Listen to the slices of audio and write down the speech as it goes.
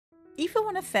if you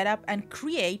want to set up and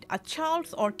create a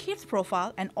child's or kid's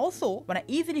profile and also want to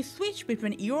easily switch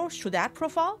between yours to that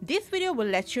profile, this video will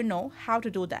let you know how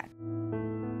to do that.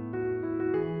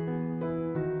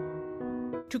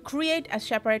 To create a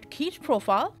separate kid's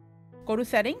profile, go to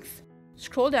Settings,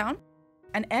 scroll down,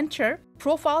 and enter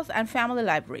Profiles and Family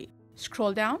Library.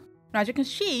 Scroll down. Now as you can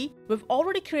see, we've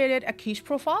already created a kid's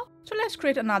profile, so let's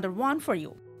create another one for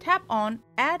you. Tap on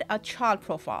Add a Child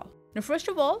Profile. Now first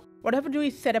of all, what I have to do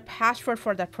is set a password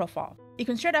for that profile. You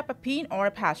can set up a PIN or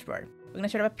a password. We're going to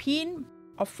set up a PIN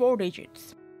of 4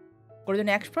 digits. Go to the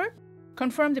next part,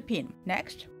 confirm the PIN.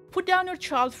 Next, put down your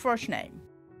child's first name.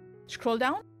 Scroll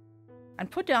down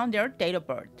and put down their date of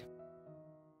birth.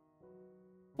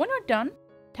 When you're done,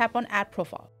 tap on Add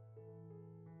Profile.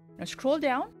 Now scroll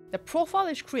down, the profile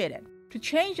is created. To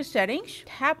change the settings,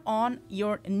 tap on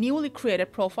your newly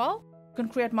created profile. You can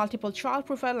create multiple child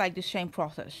profiles like the same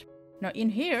process. Now in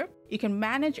here, you can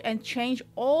manage and change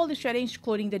all the settings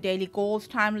including the daily goals,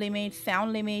 time limit,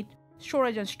 sound limit,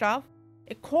 storage and stuff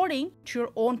according to your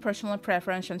own personal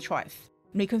preference and choice.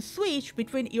 Now you can switch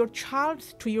between your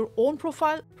child's to your own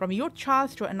profile from your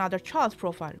child's to another child's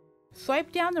profile.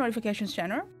 Swipe down the notification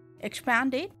center,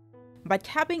 expand it by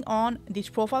tapping on this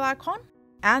profile icon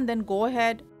and then go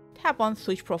ahead, tap on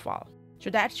Switch Profile. So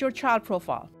that's your child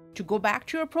profile. To go back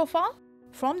to your profile,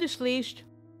 from this list,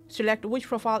 select which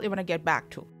profile you want to get back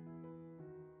to.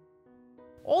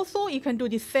 Also, you can do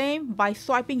the same by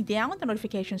swiping down the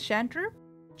notification center,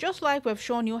 just like we've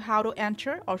shown you how to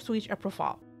enter or switch a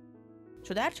profile.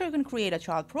 So that's how you can create a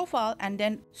child profile and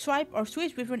then swipe or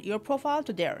switch between your profile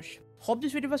to theirs. Hope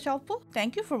this video was helpful.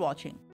 Thank you for watching.